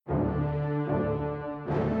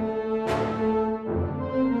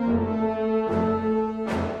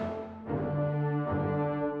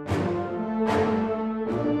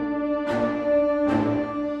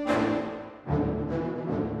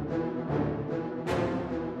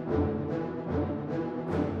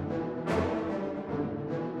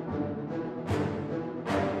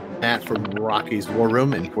Matt from Rocky's War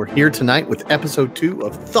Room, and we're here tonight with episode 2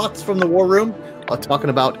 of Thoughts from the War Room, talking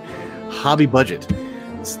about hobby budget.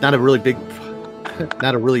 It's not a really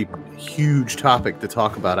huge topic to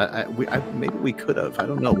talk about. Maybe we could have. I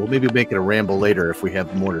don't know. We'll maybe make it a ramble later if we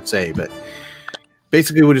have more to say. But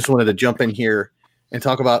basically, we just wanted to jump in here and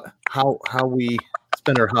talk about how we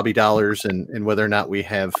spend our hobby dollars and whether or not we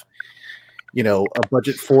have, a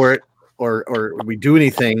budget for it, or we do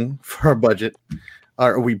anything for our budget,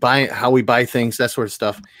 or how we buy things, that sort of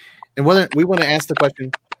stuff. And whether we want to ask the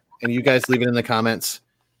question, and you guys leave it in the comments.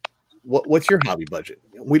 What's your hobby budget?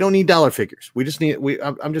 We don't need dollar figures. We just need.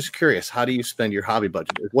 I'm just curious. How do you spend your hobby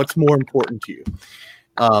budget? What's more important to you?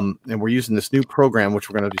 And we're using this new program, which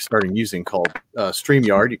we're going to be starting using, called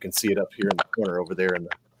StreamYard. You can see it up here in the corner over there,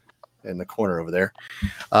 in the corner over there,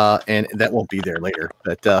 and that won't be there later.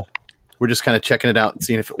 But we're just kind of checking it out and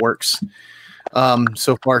seeing if it works.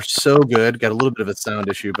 So far, so good. Got a little bit of a sound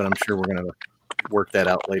issue, but I'm sure we're going to work that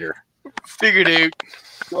out later. Figured out.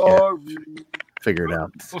 Yeah. Figure it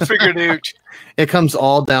out. We'll figure it out. It comes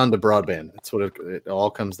all down to broadband. That's what it all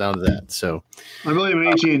comes down to that. So I believe in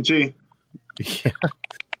AT&T. Yeah.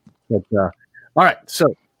 But, all right.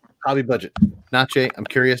 So hobby budget. Nache, I'm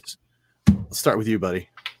curious. Let's start with you, buddy.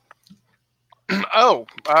 How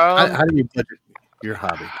do you budget your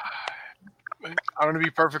hobby? I'm going to be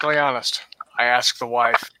perfectly honest. I asked the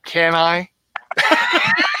wife, "Can I?"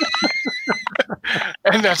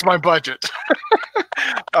 And that's my budget.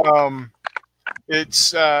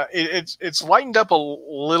 It's lightened up a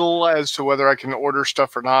little as to whether I can order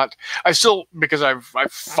stuff or not. I still, because I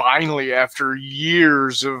finally, after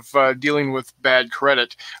years of dealing with bad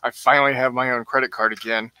credit, I finally have my own credit card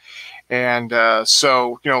again, and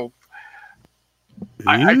so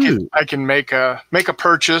I can make a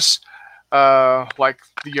purchase like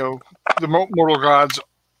the Mortal Gods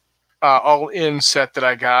all in set that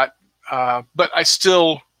I got, but I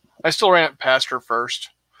still ran it past her first.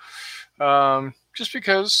 Just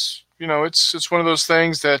because, it's one of those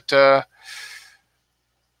things that,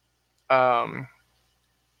 I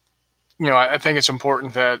think it's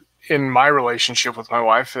important that in my relationship with my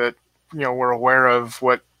wife that, we're aware of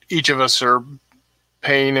what each of us are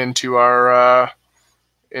paying into our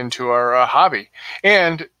hobby.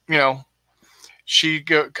 And, she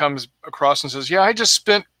comes across and says, "Yeah, I just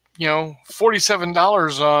spent,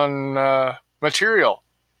 $47 on, material."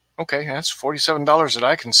 Okay, that's $47 that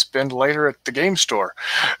I can spend later at the game store.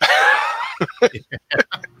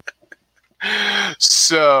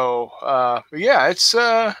 So, yeah, it's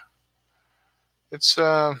that's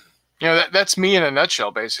me in a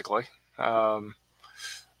nutshell, basically. I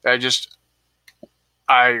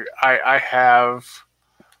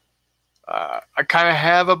kind of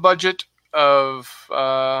have a budget of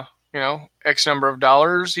X number of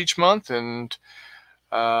dollars each month, and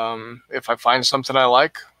if I find something I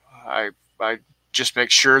like, I just make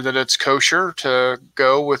sure that it's kosher to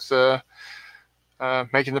go with the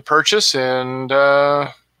making the purchase and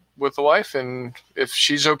with the wife, and if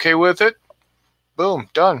she's okay with it, boom,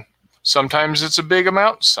 done. Sometimes it's a big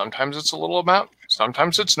amount, sometimes it's a little amount,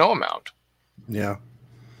 sometimes it's no amount. Yeah.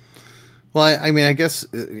 Well, I guess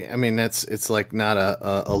it's like not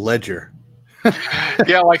a ledger.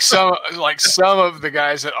 Yeah, like some of the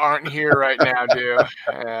guys that aren't here right now do.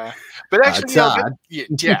 But actually,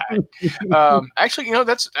 actually,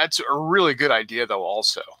 that's a really good idea, though.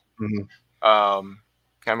 Also, mm-hmm.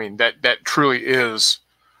 That truly is.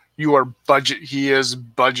 He is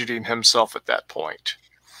budgeting himself at that point.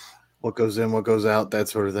 What goes in, what goes out, that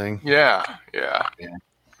sort of thing. Yeah.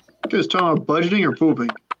 Just talking about budgeting or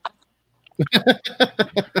pooping.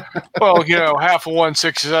 Well, half of one,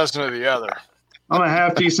 6 dozen of the other. I'm a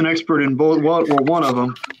half decent expert in both. Well, one of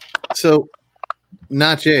them. So,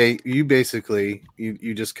 Nache, you basically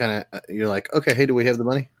you just kind of you're like, okay, hey, do we have the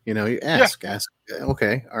money? You ask.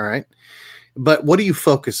 Okay, all right. But what do you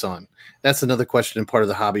focus on? That's another question and part of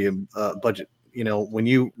the hobby budget. When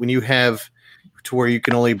you have to where you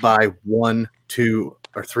can only buy 1, 2,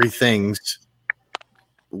 or 3 things.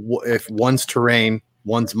 If one's terrain,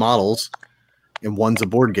 one's models, and one's a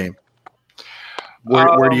board game,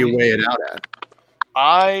 where do you weigh it out at?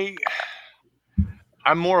 I'm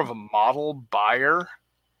more of a model buyer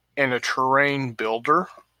and a terrain builder,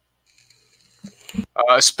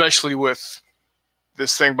 especially with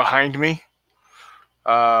this thing behind me.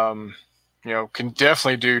 Can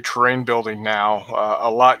definitely do terrain building now a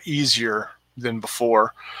lot easier than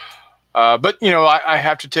before. But I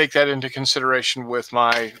have to take that into consideration with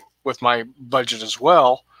my budget as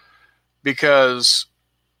well, because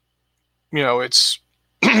it's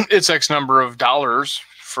it's X number of dollars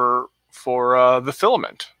for the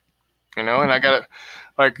filament, and I got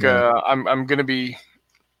Like Yeah. I'm going to be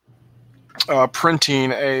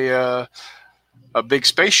printing a big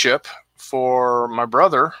spaceship for my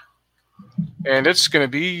brother, and it's going to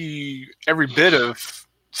be every bit of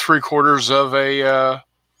 3/4 of a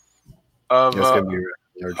It's gonna be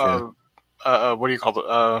large, yeah. what do you call it?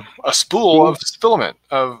 A spool of filament.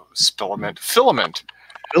 Filaments.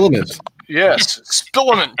 Yes,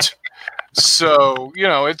 filament. So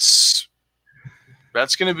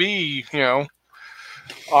that's going to be a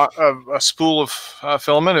spool of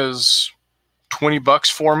filament is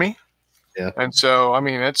 $20 for me. Yeah. And so, I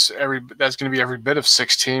mean, that's going to be every bit of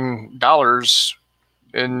 $16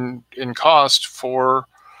 in cost for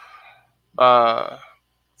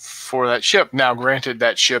that ship. Now, granted,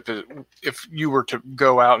 that ship is, if you were to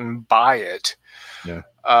go out and buy it, Yeah.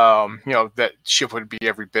 that ship would be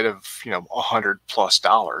every bit of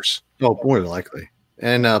 $100+. Oh, more than likely.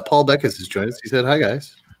 And Paul Beckus has joined us. He said, "Hi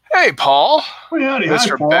guys, Hey, Paul, Oh, howdy, hi,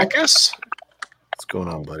 Mr. Paul. Beckus, what's going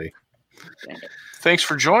on, buddy?" thanks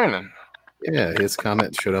for joining. Yeah, his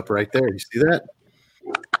comment showed up right there. You see that?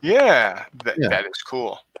 Yeah, Yeah. that is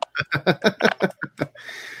cool.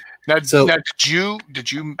 Now, So-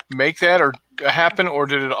 did you make that or happen, or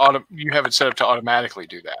did it you have it set up to automatically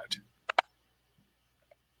do that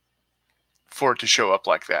for it to show up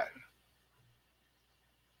like that?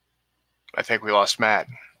 I think we lost Matt.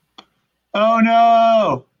 Oh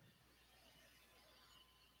no!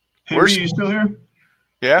 Hey, Where's- you still here?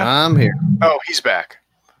 Yeah. I'm here. Oh, he's back.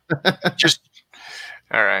 Just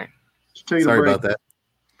all right. Just take Sorry a break. about that.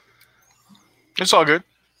 It's all good.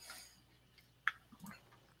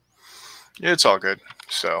 It's all good.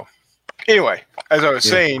 So, anyway, as I was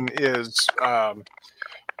Yeah. saying, is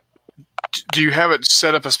do you have it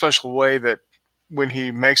set up a special way that when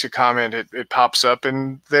he makes a comment, it pops up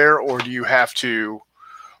in there, or do you have to,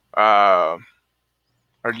 make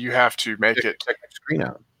it? Check my screen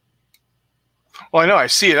out. Well, I know I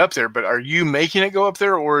see it up there, but are you making it go up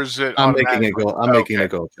there, or is it? I'm making it go. I'm making Okay. it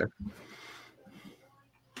go up there.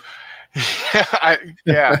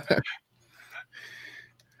 Yeah.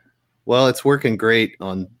 Well, it's working great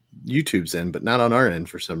on YouTube's end, but not on our end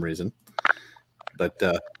for some reason. But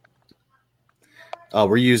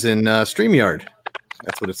we're using StreamYard.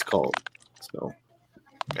 That's what it's called. So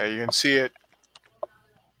Yeah, you can see it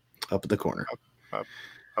up in the corner. up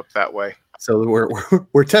that way. So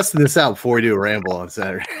we're testing this out before we do a ramble on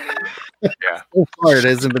Saturday. Yeah. So far, it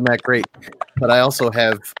hasn't been that great. But I also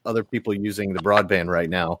have other people using the broadband right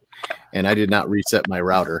now, and I did not reset my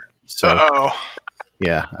router. So Uh-oh.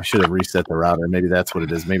 yeah, I should have reset the router. Maybe that's what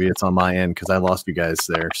it is. Maybe it's on my end because I lost you guys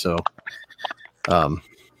there. So, Tell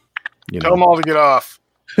them all to get off.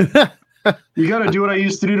 You got to do what I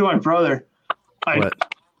used to do to my brother. What?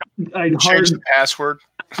 I'd Change the password.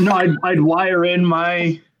 I'd wire in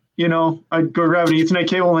my, I'd go grab an Ethernet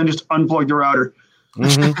cable and then just unplug the router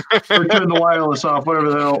Mhm. or turn the wireless off, whatever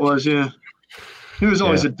the hell it was. Yeah, he was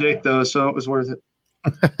always a dick though, so it was worth it.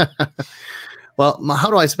 Well, how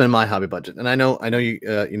do I spend my hobby budget? And I know you,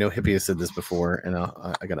 Hippie has said this before, and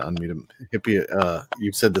I got to unmute him. Hippie,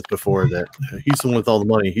 you've said this before that he's the one with all the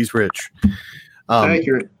money. He's rich.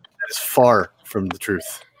 Accurate. That is far from the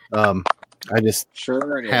truth. I just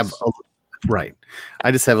Sure it have is. right.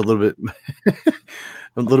 I just have a little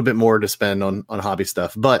bit more to spend on hobby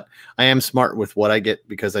stuff, but I am smart with what I get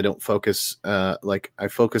because I don't focus. Like I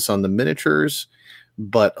focus on the miniatures.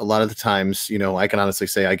 But a lot of the times, I can honestly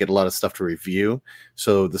say I get a lot of stuff to review.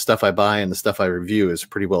 So the stuff I buy and the stuff I review is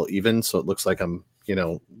pretty well even. So it looks like I'm,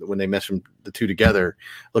 when they mesh the two together,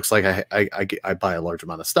 it looks like I buy a large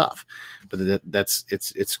amount of stuff. But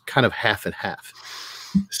it's kind of half and half.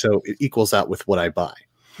 So it equals out with what I buy.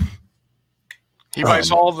 He buys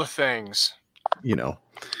all the things. No,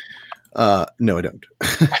 I don't.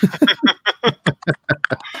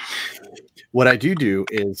 What I do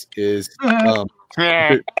is Yeah.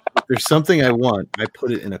 if there's something I want, I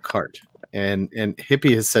put it in a cart. And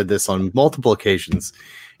Hippie has said this on multiple occasions.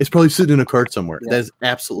 It's probably sitting in a cart somewhere. Yeah. That is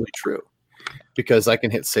absolutely true. Because I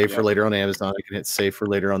can hit save for Yeah. later on Amazon. I can hit save for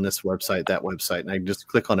later on this website, that website. And I can just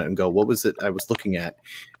click on it and go, what was it I was looking at?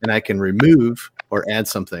 And I can remove or add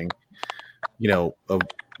something,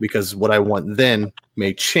 because what I want then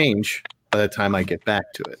may change by the time I get back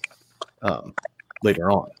to it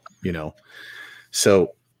later on,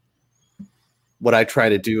 So what I try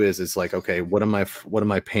to do is like, okay, what am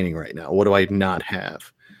I painting right now? What do I not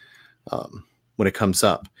have when it comes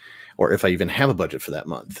up, or if I even have a budget for that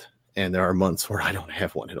month? And there are months where I don't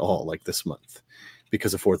have one at all, like this month,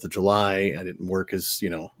 because of 4th of July. I didn't work as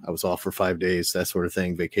I was off for 5 days, that sort of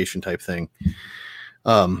thing, vacation type thing.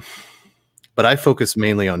 But I focus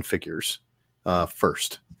mainly on figures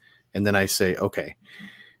first, and then I say, okay,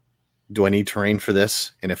 do I need terrain for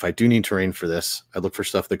this? And if I do need terrain for this, I look for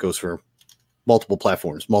stuff that goes for multiple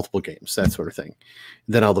platforms, multiple games, that sort of thing.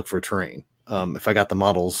 Then I'll look for terrain. If I got the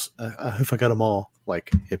models, if I got them all,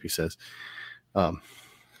 like Hippie says, right,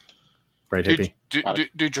 Hippie?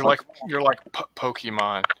 Dude, you're like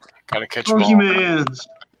Pokemon. Gotta catch them all. Pokemans.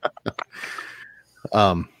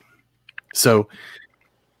 So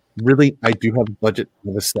really, I do have a budget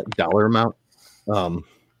of a set dollar amount.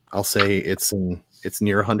 I'll say it's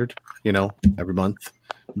near 100, every month,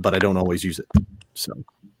 but I don't always use it. So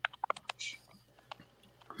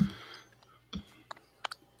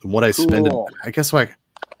what I spend, I guess,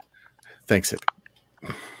 thanks, Hippie.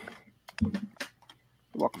 You're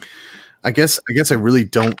welcome. I guess I really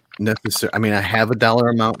don't necessarily. I mean, I have a dollar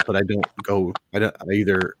amount, but I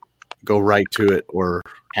either go right to it or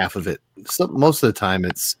half of it. So most of the time,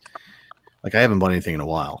 it's like I haven't bought anything in a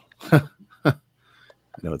while. I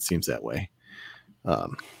know it seems that way.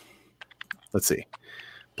 Let's see.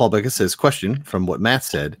 Paul Becca says, question from what Matt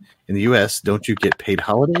said. In the U.S., don't you get paid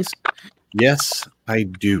holidays? Yes, I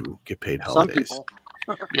do get paid holidays. Some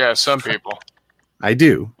people. Yeah, some people. I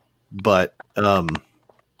do, but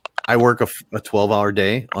I work a 12-hour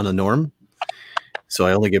day on a norm, so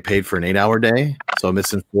I only get paid for an 8-hour day. So I'm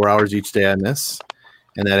missing 4 hours each day I miss,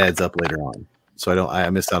 and that adds up later on. So I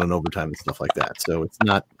miss out on overtime and stuff like that. So it's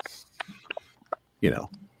not, I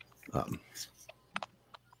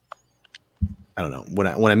don't know.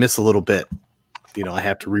 When I miss a little bit, I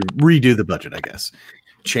have to redo the budget, I guess.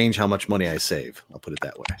 Change how much money I save. I'll put it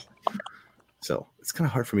that way. So it's kind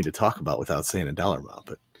of hard for me to talk about without saying a dollar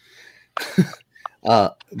amount,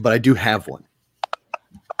 but I do have one.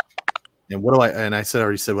 And what do I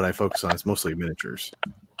already said what I focus on is mostly miniatures.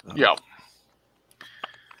 Yeah.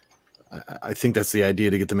 I think that's the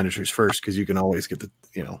idea, to get the miniatures first, because you can always get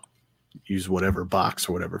use whatever box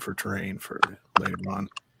or whatever for terrain for later on.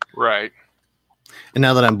 Right. And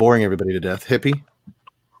now that I'm boring everybody to death, Hippie, you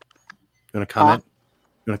want to comment?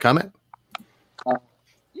 You want to comment?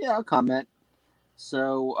 Yeah, I'll comment.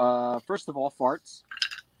 So, first of all, farts.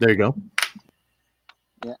 There you go.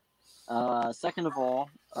 Yeah. Second of all,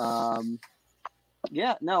 I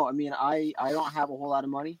don't have a whole lot of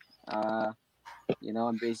money.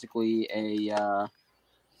 I'm basically a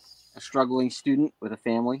struggling student with a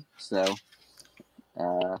family, so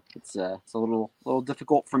it's a little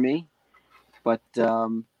difficult for me. But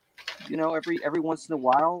every once in a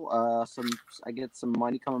while, I get some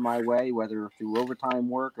money coming my way, whether through overtime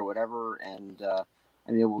work or whatever, and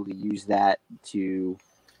I'm able to use that to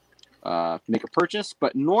make a purchase.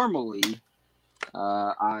 But normally,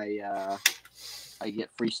 I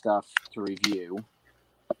get free stuff to review,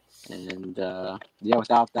 and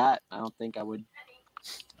without that, I don't think I would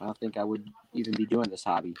even be doing this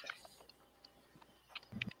hobby.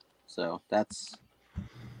 So that's.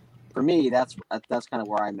 For me, that's kind of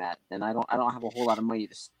where I'm at, and I don't have a whole lot of money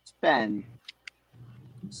to spend,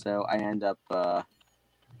 so I end up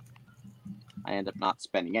not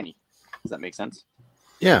spending any. Does that make sense?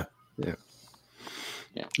 Yeah. It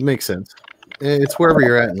makes sense. It's wherever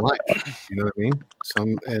you're at in life. You know what I mean?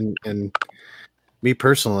 And me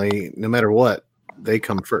personally, no matter what, they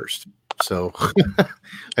come first. So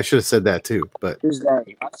I should have said that too. But who's that?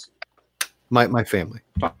 Us? My family.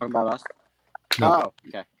 Talking about us? No. Oh,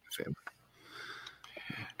 okay. Family.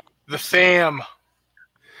 The fam.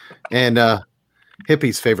 And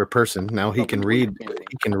Hippie's favorite person. Now he can read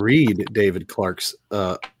David Clark's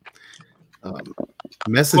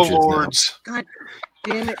messages now. God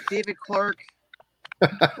damn it, David Clark.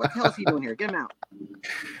 What the hell is he doing here? Get him out.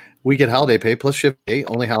 We get holiday pay plus shift pay,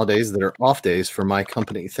 only holidays that are off days for my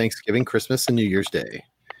company: Thanksgiving, Christmas, and New Year's Day.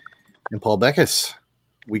 And Paul Beckus,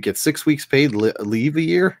 we get 6 weeks paid leave a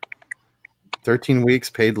year. 13 weeks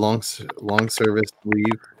paid long service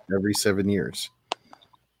leave every 7 years.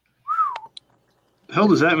 The hell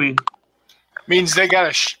does that mean? Means they got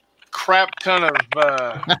a crap ton of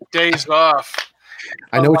days off.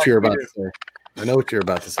 I know what you're about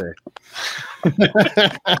to say.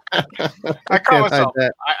 I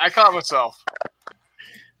caught myself.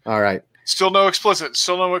 All right. Still no explicit.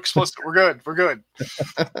 We're good.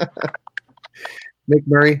 Mick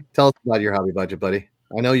Murray, tell us about your hobby budget, buddy.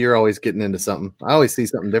 I know you're always getting into something. I always see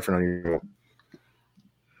something different on your.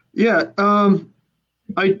 Yeah,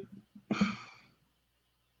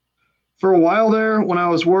 for a while there, when I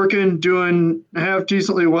was working, doing half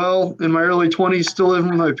decently well in my early 20s, still living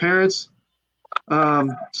with my parents.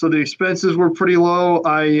 So the expenses were pretty low.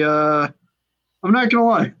 I'm not gonna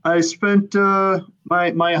lie. I spent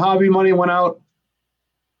my hobby money went out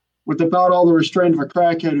with about all the restraint of a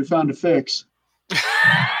crackhead who found a fix.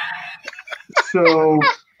 So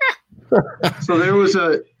there was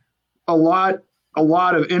a a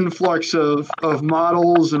lot of influx of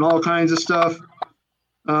models and all kinds of stuff.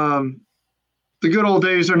 The good old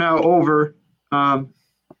days are now over.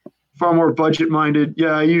 Far more budget minded.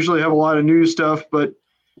 Yeah, I usually have a lot of new stuff, but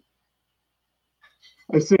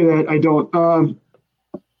I say that I don't.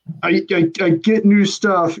 I get new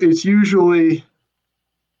stuff. It's usually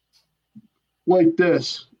like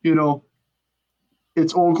this,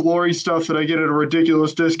 it's Old Glory stuff that I get at a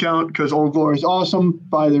ridiculous discount because Old Glory is awesome.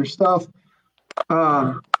 Buy their stuff.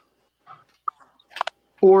 Or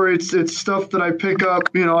it's stuff that I pick up.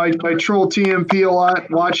 I troll TMP a lot,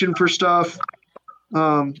 watching for stuff.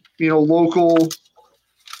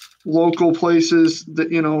 Local places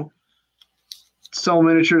that, sell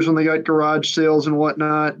miniatures when they got garage sales and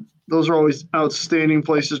whatnot. Those are always outstanding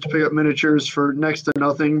places to pick up miniatures for next to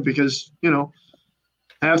nothing because,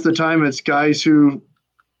 half the time it's guys who,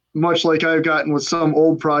 much like I've gotten with some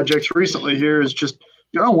old projects recently here, is just,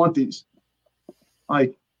 I don't want these.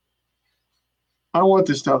 Like, I don't want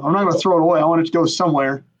this stuff. I'm not going to throw it away. I want it to go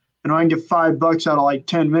somewhere. And I can get $5 out of like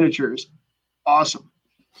 10 miniatures. Awesome.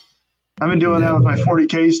 I've been doing that with my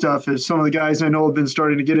 40K stuff. Is some of the guys I know have been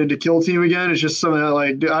starting to get into Kill Team again. It's just something that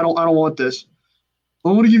like, dude, I don't want this. I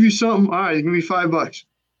want to give you something. All right, give me $5.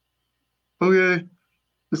 Okay.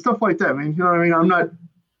 And stuff like that, man. You know what I mean?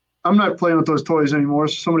 I'm not playing with those toys anymore.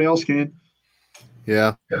 So somebody else can.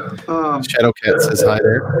 Yeah. Shadowcat says hi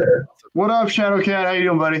there. What up, Shadowcat? How you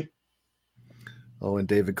doing, buddy? Oh, and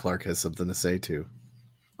David Clark has something to say too.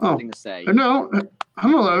 Something to say. No, I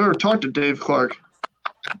don't know if I've ever talked to Dave Clark.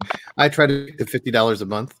 I try to get to $50 a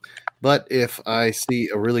month, but if I see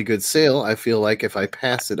a really good sale, I feel like if I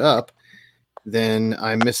pass it up, then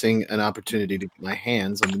I'm missing an opportunity to get my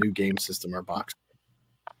hands on the new game system or box.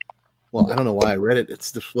 Well, I don't know why I read it.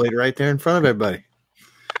 It's displayed right there in front of everybody.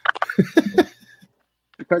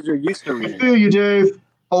 Because you're used to I reading. feel you, Dave.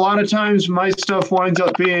 A lot of times my stuff winds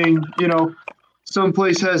up being, some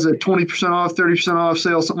place has a 20% off, 30% off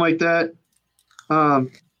sale, something like that.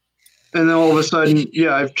 And then all of a sudden,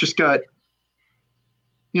 I've just got,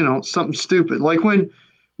 something stupid. Like when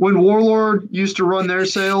Warlord used to run their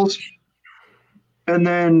sales, and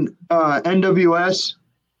then NWS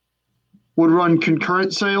would run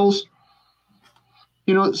concurrent sales,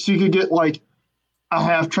 so you could get like a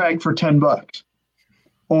half track for $10,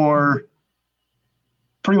 or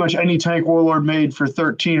pretty much any tank Warlord made for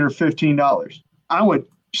 $13 or $15. I went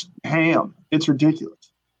ham. It's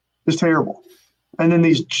ridiculous. It's terrible. And then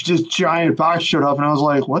these just giant box showed up, and I was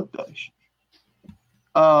like, what the?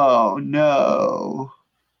 Oh, no.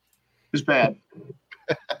 It's bad.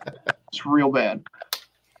 It's real bad.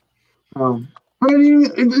 But I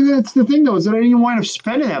mean, that's the thing, though, is that I didn't even wind up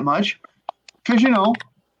spending that much. Because,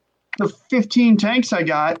 the 15 tanks I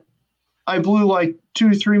got, I blew like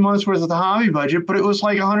 2-3 months worth of the hobby budget, but it was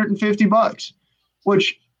like $150,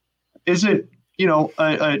 which isn't,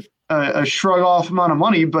 a shrug off amount of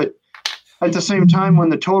money, but at the same time, when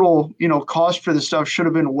the total, cost for the stuff should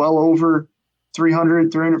have been well over $300,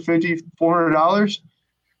 $350, $400,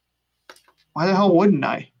 why the hell wouldn't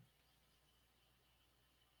I?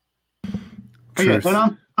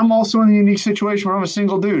 But I'm also in a unique situation where I'm a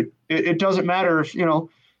single dude. It doesn't matter if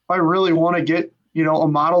I really want to get a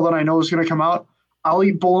model that I know is going to come out. I'll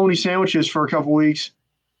eat bologna sandwiches for a couple weeks,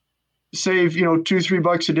 save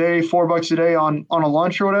 $2-3 a day, $4 a day on a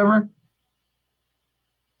lunch or whatever.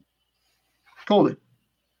 Hold it.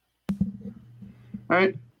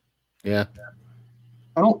 Right? Yeah.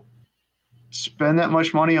 I don't spend that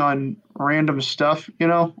much money on random stuff,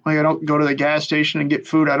 like I don't go to the gas station and get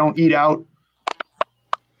food. I don't eat out.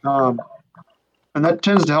 And that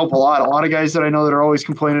tends to help a lot. A lot of guys that I know that are always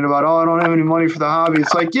complaining about, I don't have any money for the hobby.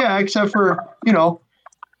 It's like, yeah, except for, you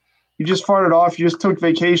just farted off. You just took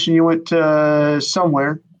vacation. You went to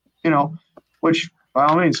somewhere, which by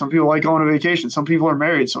all means, some people like going on vacation. Some people are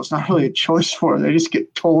married, so it's not really a choice for them. They just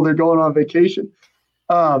get told they're going on vacation.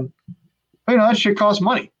 But, that shit costs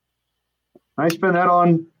money. I spend that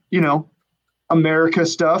on, America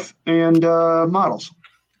stuff and models.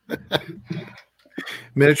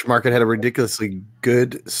 Miniature Market had a ridiculously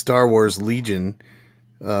good Star Wars Legion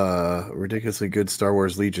just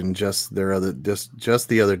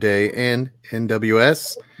the other day, and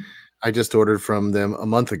NWS I just ordered from them a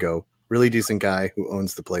month ago. Really decent guy who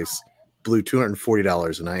owns the place blew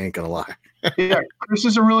 $240, and I ain't gonna lie. Yeah, Chris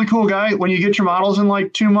is a really cool guy. When you get your models in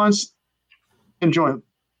like 2 months, enjoy them.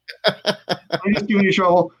 I'm just giving you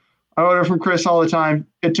trouble. I order from Chris all the time.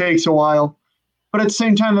 It takes a while. But at the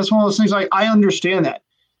same time, that's one of those things like I understand that.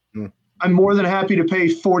 I'm more than happy to pay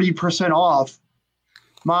 40% off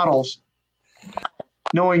models,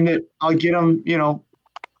 knowing that I'll get them,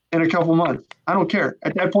 in a couple months. I don't care.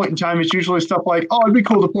 At that point in time, it's usually stuff like, oh, it'd be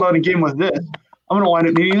cool to put out a game with this. I'm going to wind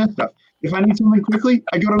up needing this stuff. If I need something quickly,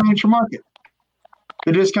 I go to Miniature Market.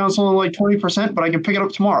 The discount's only like 20%, but I can pick it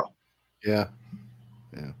up tomorrow. Yeah.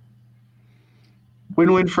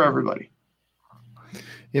 Win-win for everybody.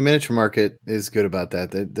 Yeah, Miniature Market is good about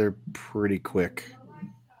that. They're pretty quick.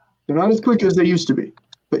 They're not as quick as they used to be,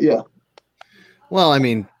 but yeah. Well, I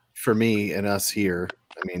mean, for me and us here,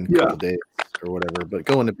 I mean, a couple days or whatever. But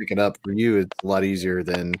going to pick it up for you, it's a lot easier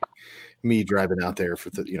than me driving out there for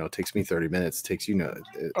it takes me 30 minutes. It takes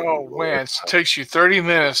it takes you 30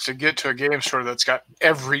 minutes to get to a game store that's got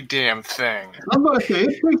every damn thing. I'm about to say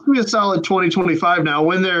it takes me a solid 20-25 now.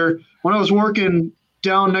 When I was working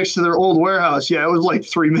down next to their old warehouse, it was like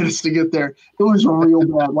 3 minutes to get there. It was real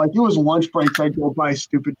bad. Like it was lunch breaks. I'd go buy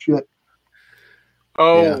stupid shit.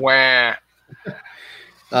 Wah.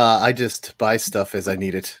 I just buy stuff as I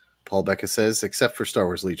need it, Paul Becca says, except for Star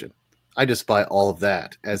Wars Legion. I just buy all of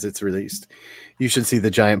that as it's released. You should see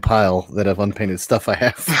the giant pile that of unpainted stuff I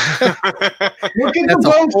have. Look at the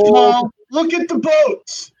boats, Paul. Look at the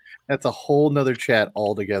boats. That's a whole nother chat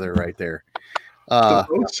altogether right there.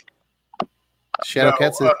 Shadow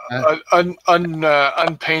Cat says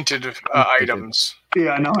unpainted items.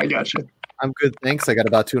 Yeah, no, I got you. I'm good, thanks. I got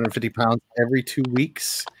about 250 pounds every 2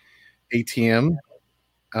 weeks. ATM.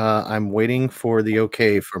 I'm waiting for the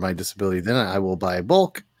okay for my disability. Then I will buy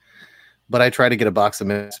bulk. But I try to get a box of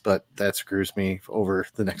mints, but that screws me over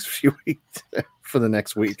the next few weeks for the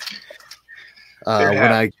next week.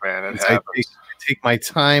 I take my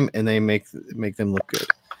time and they make them look good.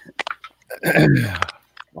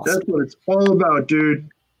 Awesome. That's what it's all about, dude.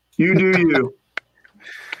 You do you.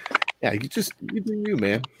 Yeah, you do you,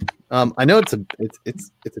 man. I know it's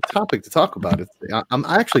a topic to talk about. I'm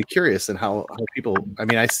actually curious in how people. I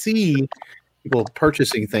mean, I see people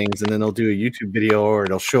purchasing things, and then they'll do a YouTube video, or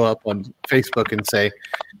it'll show up on Facebook and say,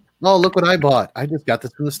 "Oh, look what I bought! I just got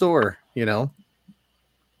this from the store,"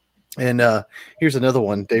 And here's another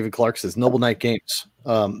one. David Clark says, "Noble Knight Games."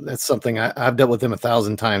 That's something I've dealt with them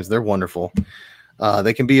 1,000 times. They're wonderful.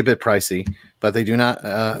 They can be a bit pricey, but they do not.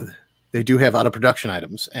 They do have out of production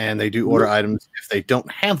items, and they do order items if they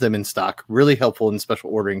don't have them in stock. Really helpful in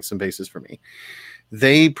special ordering some bases for me.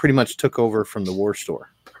 They pretty much took over from the War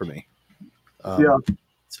Store for me.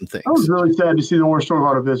 Some things. I was really sad to see the War Store go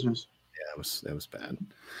out of business. Yeah, that was bad.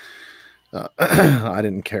 I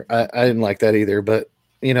didn't care. I didn't like that either. But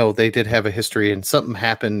they did have a history, and something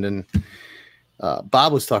happened. And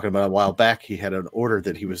Bob was talking about a while back. He had an order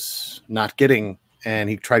that he was not getting, and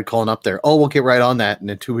he tried calling up there. Oh, we'll get right on that. And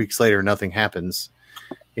then 2 weeks later, nothing happens.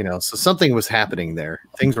 So something was happening there.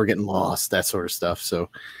 Things were getting lost, that sort of stuff. So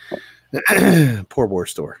poor War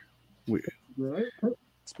Store. Man,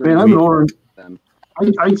 I've been ordering.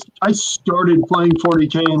 I started playing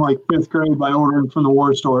 40K in like 5th grade by ordering from the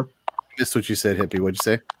War Store. Missed what you said, Hippie. What'd you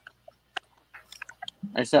say?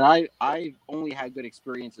 I said I only had good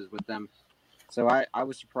experiences with them, so I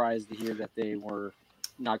was surprised to hear that they were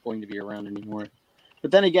not going to be around anymore. But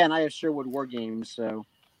then again, I have Sherwood War Games, so.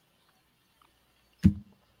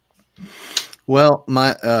 Well,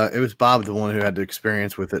 it was Bob, the one who had the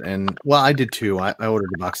experience with it, and I did too. I ordered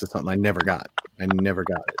a box of something I never got.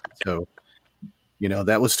 it. So,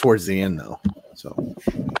 that was towards the end though. So,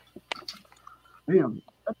 damn,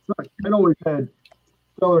 that sucks. I'd always had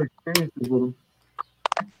stellar experiences with them.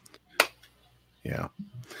 Yeah,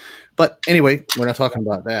 but anyway, we're not talking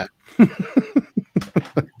about that.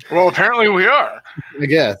 Well, apparently we are. I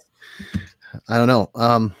guess. I don't know.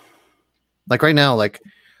 Like right now, like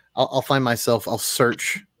I'll find myself, I'll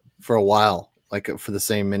search for a while, like for the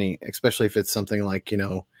same mini, especially if it's something like,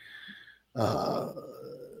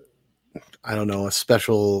 I don't know, a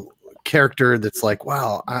special character that's like,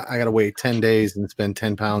 wow, I got to wait 10 days and spend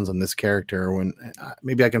 10 pounds on this character when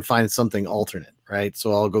maybe I can find something alternate, right?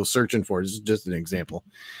 So I'll go searching for it. This is just an example.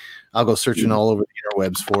 I'll go searching all over the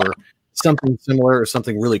interwebs for something similar or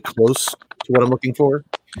something really close to what I'm looking for.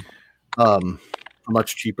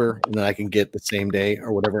 Much cheaper, and then I can get the same day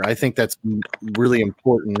or whatever. I think that's really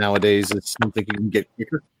important nowadays. It's something you can get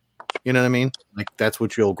quicker. You know what I mean? Like that's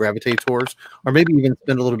what you'll gravitate towards, or maybe even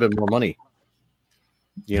spend a little bit more money,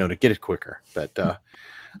 to get it quicker. But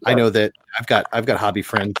I know that I've got hobby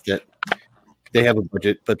friends that they have a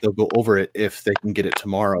budget, but they'll go over it if they can get it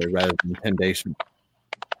tomorrow rather than 10 days from,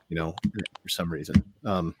 for some reason.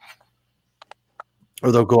 Or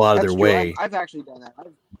they'll go out of their way. I've actually done that.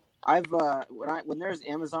 When there's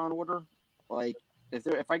Amazon order, like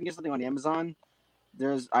if I can get something on Amazon,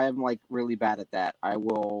 I am like really bad at that.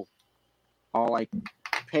 I'll like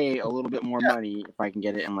pay a little bit more money if I can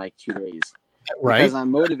get it in like 2 days, right? Because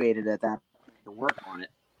I'm motivated at that to work on it.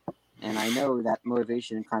 and I know that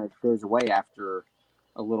motivation kind of goes away after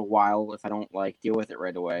a little while if I don't like deal with it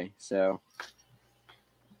right away. So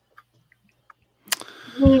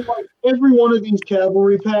Like every one of these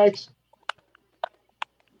cavalry packs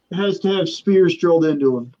has to have spears drilled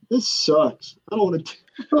into them. This sucks. I don't want to.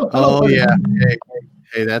 Oh yeah.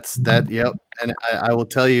 Hey, that's that. Yep. And I will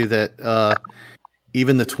tell you that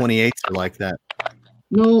even the 28s are like that.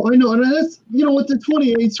 No, I know, and that's with the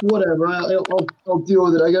 28s, whatever. I'll deal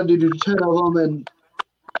with it. I got to do 10 of them, and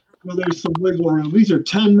there's some wiggle room. These are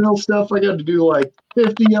 10 mil stuff. I got to do like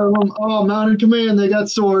 50 of them. Oh, mounted command, they got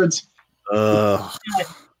swords. Sorry,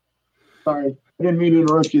 I didn't mean to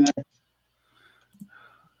interrupt you there.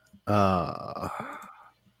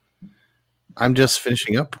 I'm just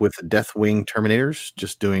finishing up with the Deathwing Terminators,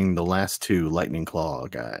 just doing the last 2 Lightning Claw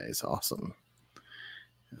guys. Awesome.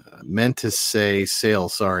 Meant to say sale,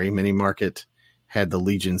 sorry. Mini Market had the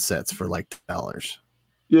Legion sets for like $10.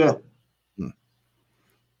 Yeah.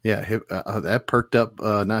 Yeah, that perked up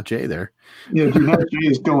not Jay there. Yeah, dude, not Jay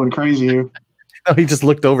is going crazy here. No, he just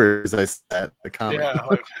looked over as I said the comment. Yeah,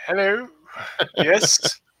 like, hello.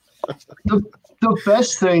 Yes. The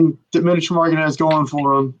best thing that Miniature Market has going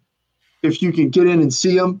for them, if you can get in and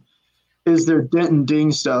see them, is their dent and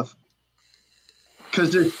ding stuff.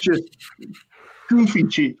 Because they're just goofy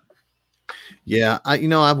cheap. Yeah,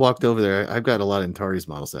 I've walked over there. I've got a lot of Antares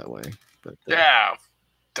models that way. But Yeah.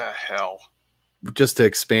 The hell. Just to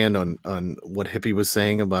expand on what Hippie was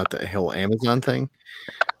saying about the whole Amazon thing,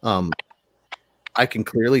 I can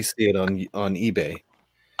clearly see it on eBay,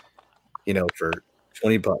 for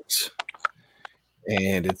 $20,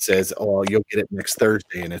 and it says, "Oh, you'll get it next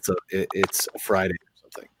Thursday," and it's a Friday or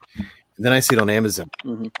something. And then I see it on Amazon.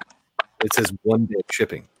 Mm-hmm. It says 1 day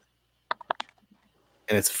shipping,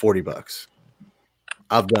 and it's $40.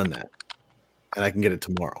 I've done that, and I can get it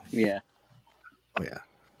tomorrow. Yeah. Oh yeah.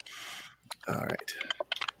 All right.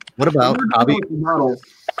 What about hobby?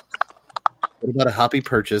 What about a hobby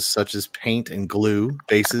purchase such as paint and glue,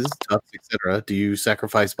 bases, tufts, etc.? Do you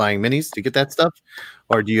sacrifice buying minis to get that stuff,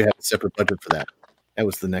 or do you have a separate budget for that? That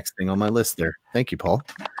was the next thing on my list there. Thank you, Paul.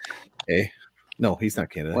 Hey, no, he's not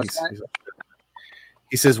Canada. What's that?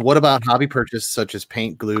 He says, "What about hobby purchase such as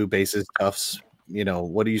paint, glue, bases, tufts?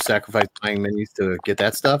 What do you sacrifice buying minis to get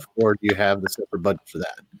that stuff, or do you have the separate budget for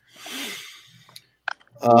that?"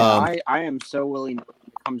 I am so willing when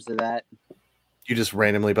it comes to that. You just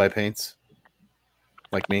randomly buy paints,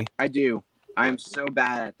 like me. I do. I am so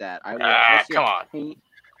bad at that. I will come on. paint.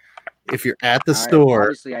 If you're at the store,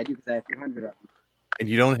 Obviously, I do because I have 200 of them. and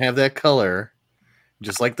you don't have that color,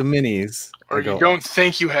 just like the minis, Or you don't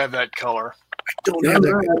think you have that color. I don't have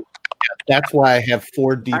that color. That's why I have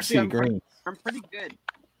 4 deep Actually, sea green. I'm pretty good.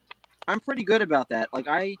 I'm pretty good about that. Like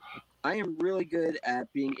I am really good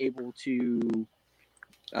at being able to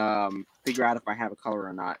figure out if I have a color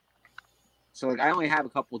or not. So like I only have a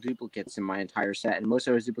couple duplicates in my entire set, and most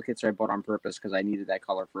of those duplicates I bought on purpose because I needed that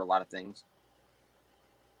color for a lot of things.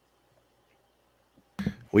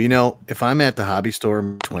 Well, if I'm at the hobby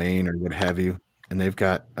store, Twain or what have you, and they've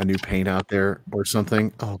got a new paint out there or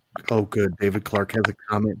something, oh, good. David Clark has a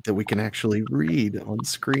comment that we can actually read on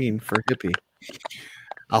screen for Hippie.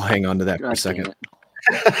 I'll hang on to that for a second.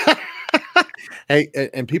 Hey,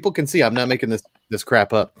 and people can see I'm not making this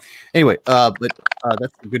crap up. Anyway, but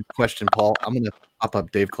that's a good question, Paul. I'm going to pop up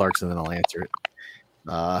Dave Clark's and then I'll answer it.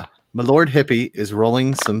 My Lord Hippie is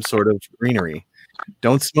rolling some sort of greenery.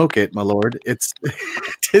 Don't smoke it, my lord. It's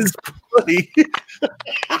his putty.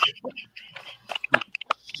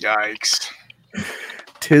 Yikes.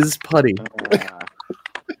 Tis putty.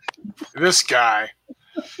 This guy.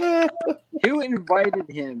 Who invited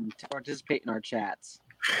him to participate in our chats?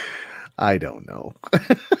 I don't know.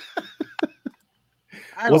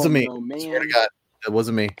 Wasn't me. Know, man. Swear to God, it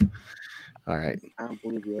wasn't me. All right. I don't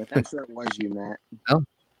believe you. I'm sure it was you, Matt.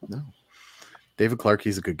 No. David Clark,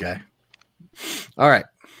 he's a good guy. All right.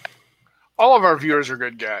 All of our viewers are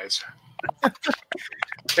good guys.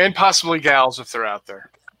 And possibly gals if they're out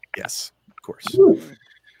there. Yes, of course.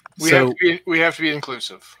 We have to be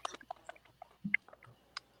inclusive.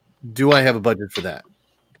 Do I have a budget for that?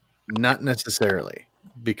 Not necessarily,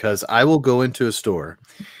 because I will go into a store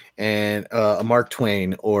and a Mark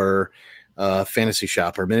Twain or a Fantasy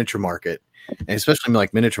Shop or Miniature Market, and especially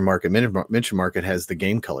like Miniature Market. Miniature Market has the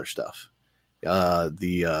game color stuff,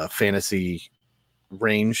 the fantasy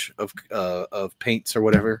range of paints or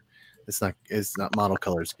whatever. It's not model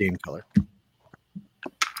color, it's game color.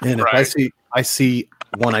 And if I see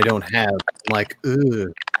one I don't have, I'm like,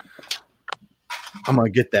 ugh, I'm gonna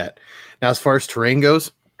get that. Now, as far as terrain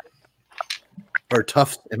goes, or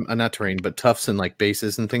tufts, not terrain, but tufts and like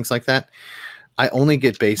bases and things like that, I only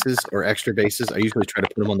get bases or extra bases. I usually try to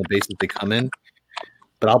put them on the bases they come in.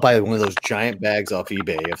 But I'll buy one of those giant bags off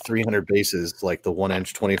eBay of 300 bases, like the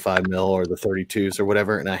 1-inch 25 mil or the 32s or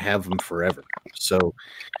whatever, and I have them forever. So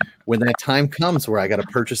when that time comes where I got to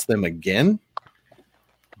purchase them again,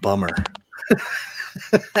 bummer.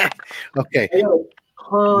 Okay. I got a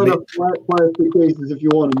ton of flat plastic cases if you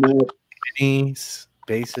want them, man. Minis,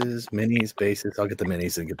 bases, bases. I'll get the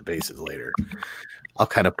minis and get the bases later. I'll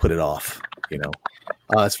kind of put it off, you know.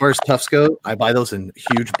 As far as Tufts go, I buy those in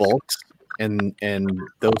huge bulks. And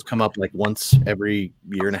those come up like once every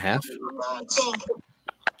year and a half,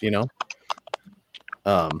 you know.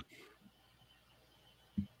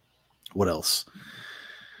 What else?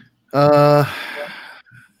 Yeah,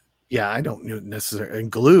 I don't necessarily.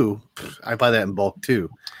 And glue, I buy that in bulk too.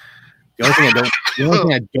 The only thing I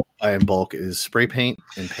don't buy in bulk is spray paint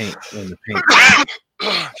and paint. And the paint.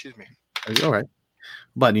 Excuse me. Are you all right?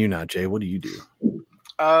 What about you now, Jay? What do you do?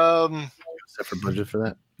 Set for budget for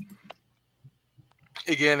that.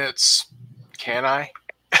 Again, it's can I?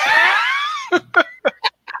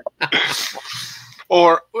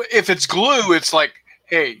 Or if it's glue, it's like,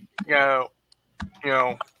 hey,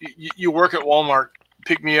 you work at Walmart.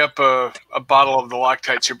 Pick me up a bottle of the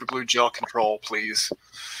Loctite Super Glue Gel Control, please.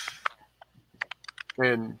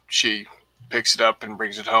 And she picks it up and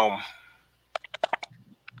brings it home.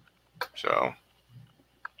 So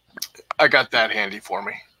I got that handy for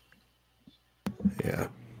me. Yeah.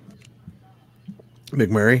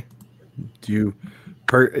 McMurray, do you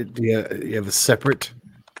have a separate?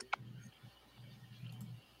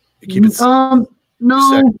 Keep it. No.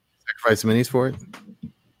 Sacrifice minis for it.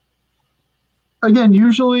 Again,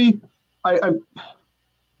 usually, I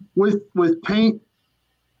with paint,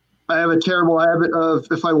 I have a terrible habit of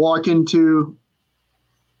if I walk into,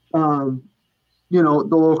 the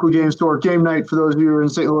local game store, Game Night. For those of you who are in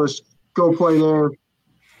St. Louis, go play there.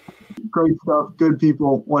 Great stuff, good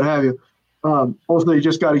people, what have you. Also, they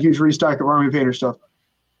just got a huge restock of Army Painter stuff,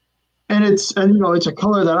 and it's a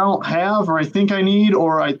color that I don't have, or I think I need,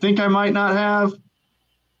 or I think I might not have.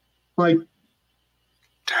 Like,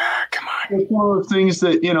 come on, it's one of those things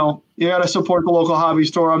that you got to support the local hobby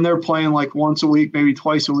store. I'm there playing like once a week, maybe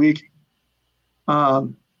twice a week,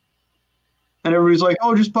 and everybody's like,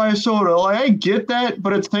 "Oh, just buy a soda." Like, I get that,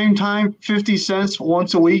 but at the same time, 50 cents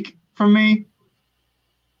once a week from me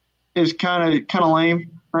is kind of lame.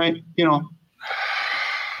 Right,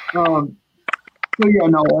 So yeah,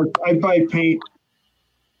 no, I buy paint.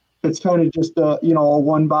 It's kind of just a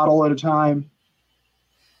one bottle at a time.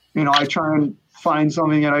 I try and find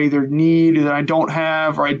something that I either need that I don't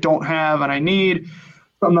have, or I don't have and I need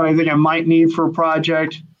something that I think I might need for a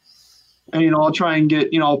project. And I'll try and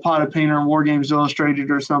get a pot of paint or War Games Illustrated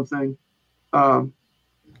or something. Paul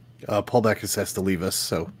Beckus has to leave us,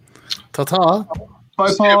 so ta-ta.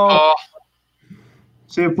 Bye, Paul.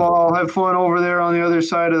 See you, Paul. Have fun over there on the other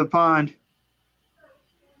side of the pond.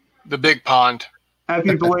 The big pond.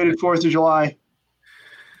 Happy belated 4th of July.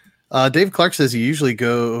 Dave Clark says he usually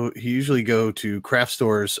go to craft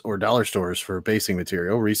stores or dollar stores for basing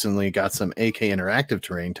material. Recently got some AK Interactive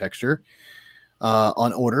terrain texture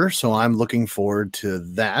on order, so I'm looking forward to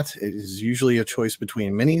that. It is usually a choice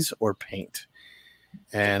between minis or paint,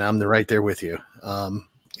 and I'm right there with you.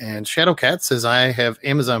 And Shadowcat says I have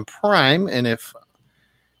Amazon Prime, and if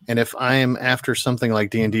I am after something like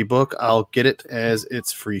D&D book, I'll get it as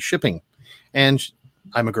it's free shipping. And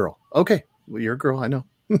I'm a girl. Okay, well, you're a girl, I know.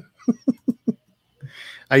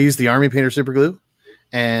 I use the Army Painter Super Glue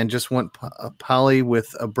and just want a poly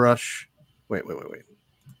with a brush. Wait.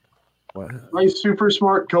 What? My super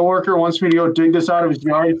smart coworker wants me to go dig this out of his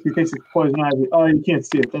yard. He thinks it's poison ivy. Oh, you can't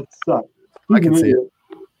see it. That sucks. I can see it.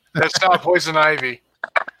 That's not poison ivy.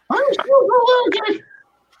 I'm still allergic.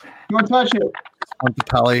 You want to touch it? I want the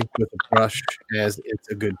poly with a brush as it's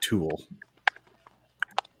a good tool.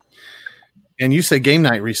 And you said Game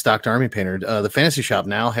Night restocked Army Painter. The Fantasy Shop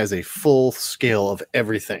now has a full scale of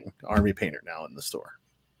everything Army Painter now in the store.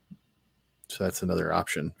 So that's another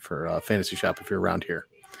option for Fantasy Shop if you're around here.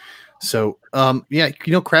 So,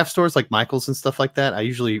 craft stores like Michael's and stuff like that, I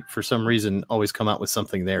usually, for some reason, always come out with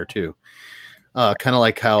something there too. Kind of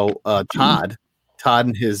like how Todd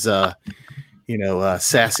and his,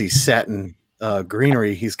 sassy satin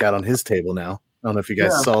greenery he's got on his table now. I don't know if you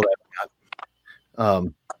guys saw that or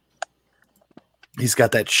not. He's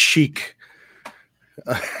got that chic,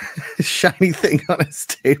 shiny thing on his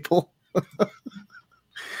table.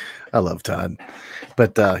 I love Todd,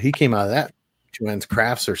 but he came out of that Joanne's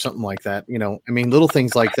Crafts or something like that. Little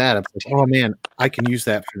things like that. I'm like, oh man, I can use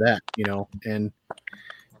that for that. And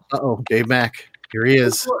Dave Mack Here he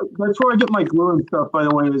is. That's where I get my glue and stuff, by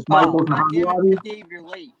the way, is Michael's and Hobby Lobby, Dave, you're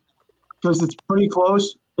late. because it's pretty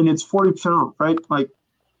close and it's 40% off, right? Like,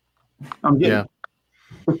 I'm getting,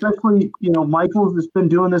 especially, Michael's has been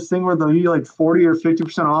doing this thing where they'll give you like 40 or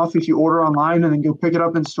 50% off if you order online and then go pick it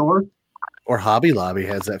up in store. Or Hobby Lobby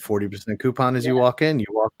has that 40% coupon as you walk in. You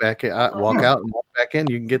walk back, walk out, and walk back in.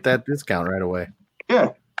 You can get that discount right away. Yeah,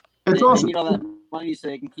 it's They awesome. need all that money so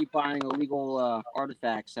they can keep buying illegal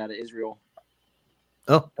artifacts out of Israel.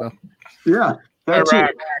 Oh, well. Yeah, that's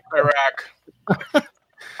Iraq.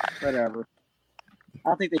 Whatever. I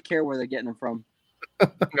don't think they care where they're getting them from.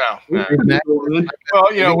 No. it.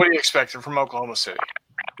 Well, what do you expect? They're from Oklahoma City.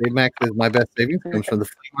 Dave Mack says my best savings comes from the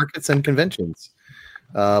flea markets and conventions.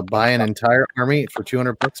 Buy an entire army for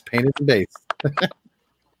 $200, painted and base. I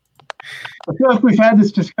feel like we've had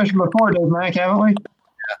this discussion before, Dave Mack, haven't we?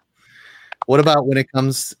 What about when it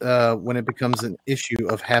becomes an issue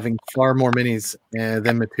of having far more minis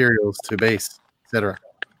than materials to base, etc.?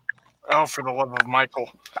 Oh, for the love of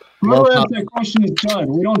Michael. Whoever asked that question is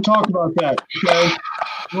done. We don't talk about that, okay?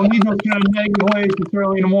 We don't need those kind of negative ways this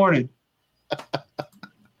early in the morning.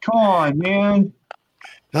 Come on, man.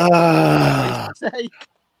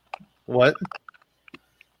 What?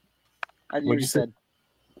 I knew What'd you you say? said.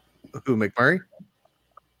 Who, McMurray?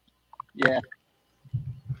 Yeah.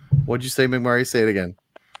 What'd you say, McMurray? Say it again.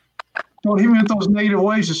 Don't hit me with those negative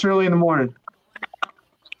ways this early in the morning.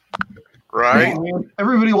 Right? Come on, man.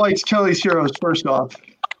 Everybody likes Kelly's Heroes, first off.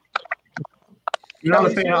 You're not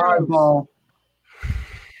a fan of Oddball.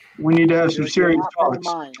 We need to have some serious Not one of talks.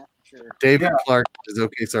 mine, that's for sure. David Clark is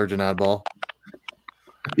okay, Sergeant Oddball.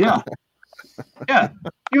 Yeah. Yeah.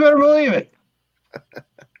 You better believe it.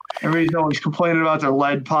 Everybody's always complaining about their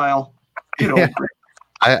lead pile. Get over it.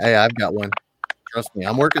 I've got one. Trust me.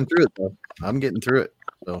 I'm working through it, though. I'm getting through it.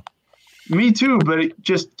 So Me too, but it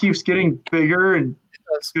just keeps getting bigger and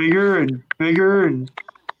bigger and bigger, and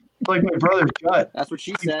it's like my brother's gut. That's what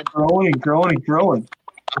she Keeps said. growing and growing and growing.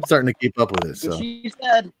 I'm starting to keep up with it. What So she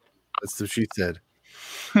said. that's what she said.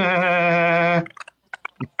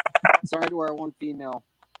 Sorry to our one female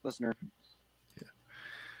listener.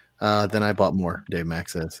 Then I bought more, Dave Mack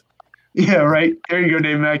says. Yeah, right. There you go,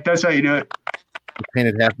 Dave Mack. That's how you do it. I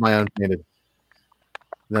painted half my unpainted.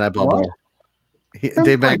 Then I bought What? more.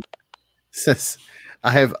 Dave Mack says,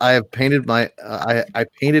 I have painted my I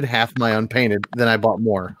painted half my unpainted. Then I bought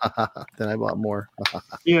more. Then I bought more.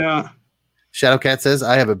 Yeah. Shadowcat says,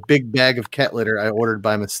 I have a big bag of cat litter I ordered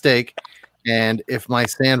by mistake, and if my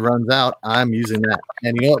sand runs out, I'm using that.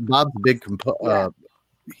 And you know what? Bob's a big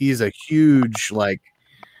he's a huge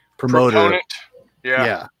promoter. Proponent.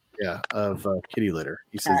 Yeah. Of kitty litter.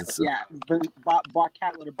 He says it's Bought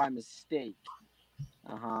cat litter by mistake.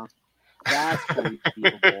 That's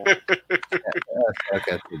believable.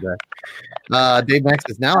 Okay, Dave Mack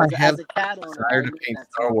says, now I have as a cat owner, desire to paint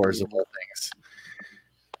that's Star Wars of all things.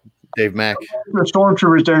 Dave Mack, The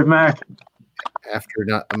Stormtroopers, Dave Mack.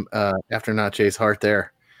 after not Jay's heart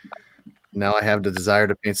there. Now I have the desire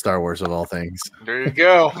to paint Star Wars of all things. There you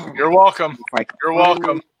go. You're welcome. You're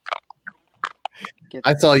welcome.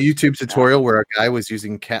 I saw a YouTube tutorial where a guy was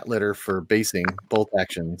using cat litter for basing bolt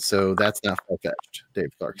action, so that's not far-fetched, Dave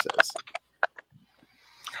Clark says.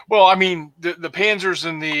 Well, I mean, the Panzers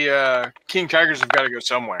and the King Tigers have got to go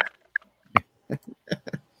somewhere.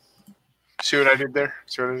 See what I did there?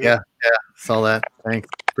 See what I did? Yeah, saw that. Thanks.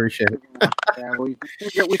 Appreciate it. Yeah,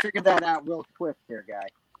 we figured that out real quick here, guy.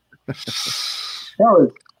 That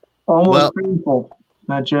was almost painful.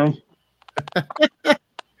 Not Jay.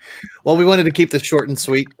 Well, we wanted to keep this short and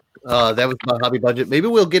sweet. That was my hobby budget. Maybe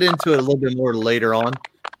we'll get into it a little bit more later on.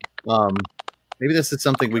 Maybe this is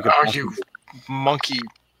something we could. Oh, you monkey!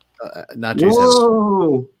 Not Jay's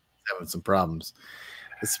Whoa. having some problems.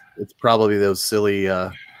 It's probably those silly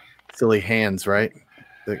hands, right?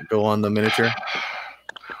 That go on the miniature.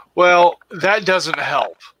 Well, that doesn't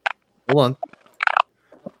help. Hold on.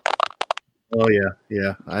 Oh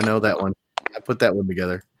yeah, I know that one. I put that one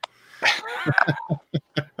together.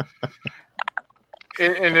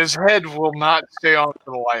 And his head will not stay on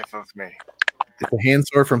for the life of me. It's a hand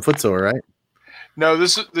sword from Footsore, right? No,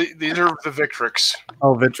 these are the Victrix.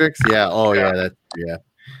 Oh, Victrix? Yeah. Oh, yeah.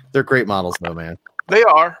 They're great models, though, man. They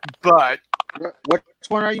are, but Which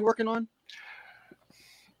one are you working on?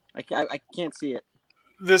 I can't see it.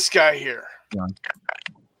 this guy here. Yeah.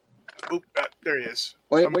 Oop, there he is.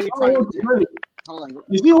 What are you trying to do? Wait, Hold on.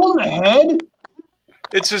 is he holding a head?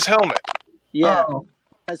 It's his helmet, Yeah, Oh.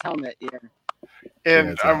 his helmet. Yeah. and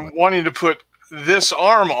Yeah, it's I'm helmet. wanting to put this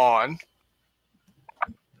arm on,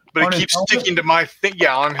 but On it his keeps helmet? sticking to my thing.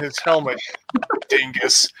 Yeah, on his helmet,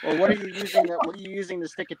 dingus. Well, what are you using? What are you using to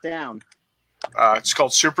stick it down? It's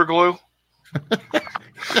called super glue.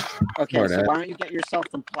 Okay, Smart so ass. why don't you get yourself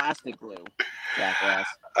some plastic glue, jackass?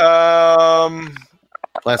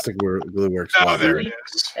 Plastic glue works. a Oh, lot there better. it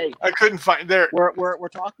is. Hey, I couldn't find there. we're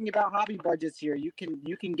talking about hobby budgets here. You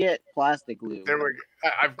can get plastic glue. There we go.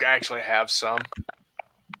 I actually have some.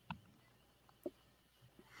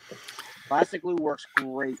 Plastic glue works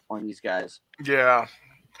great on these guys. Yeah,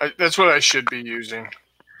 that's what I should be using.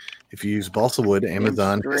 If you use balsa wood,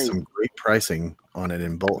 Amazon has great. some great pricing on it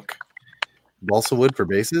in bulk. Balsa wood for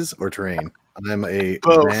bases or terrain. I'm a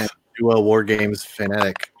Both. Duo War Games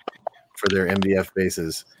fanatic for their MDF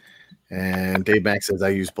bases, and Dave Mack says I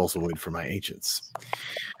use balsa wood for my ancients.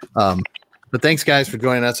 But thanks, guys, for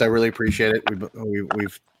joining us. I really appreciate it.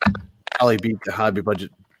 We've probably beat the hobby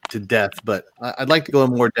budget to death, but I'd like to go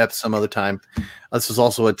in more depth some other time. This is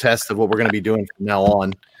also a test of what we're going to be doing from now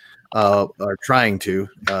on, or trying to,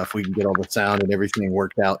 if we can get all the sound and everything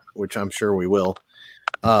worked out, which I'm sure we will.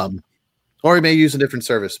 Or we may use a different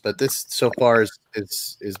service, but this so far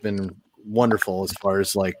is been wonderful as far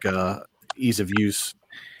as like ease of use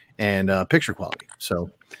and picture quality. So,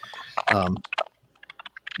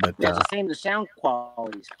 but Yeah, it's the same. The sound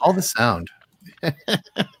quality. all the sound.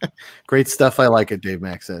 Great stuff. I like it, Dave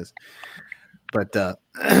Mack says. But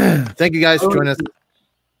thank you guys for joining us.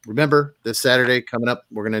 Remember, this Saturday coming up,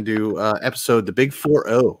 we're going to do the Big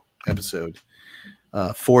 4-0 episode,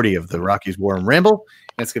 40 of the Rockies War and Ramble.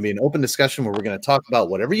 And it's going to be an open discussion where we're going to talk about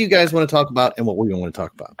whatever you guys want to talk about and what we want to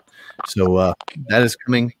talk about. So that is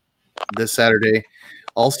coming this Saturday.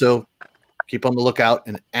 Also, keep on the lookout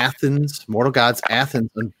in Athens, Mortal Gods Athens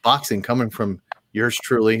unboxing coming from yours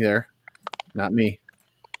truly there. Not me,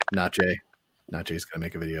 not Jay. Not Jay's going to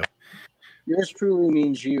make a video. Yours truly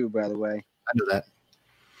means you, by the way. I know that.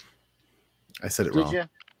 I said it Did wrong. you?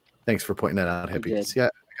 Thanks for pointing that out, You Hippie. did. See, I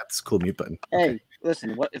got this cool mute button. Hey, Okay.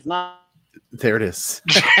 listen. What if not? There it is.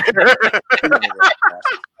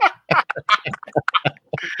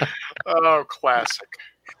 Oh, classic.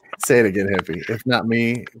 Say it again, Hippie. If not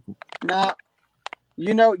me. No,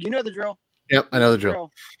 you know the drill. Yep, I know the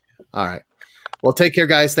drill. All right. Well, take care,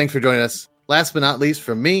 guys. Thanks for joining us. Last but not least,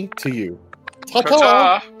 from me to you. Ta-ta.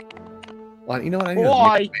 Ta-ta. Well, you know what? I need to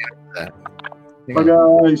Bye. make that. Hang Bye,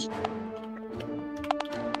 on. guys.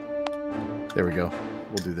 There we go.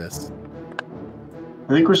 We'll do this.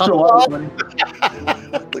 I think we're still live, buddy.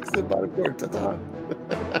 Looks at the bottom corner. Ta-ta.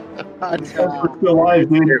 Ta-ta. We're still live,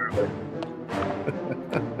 dude.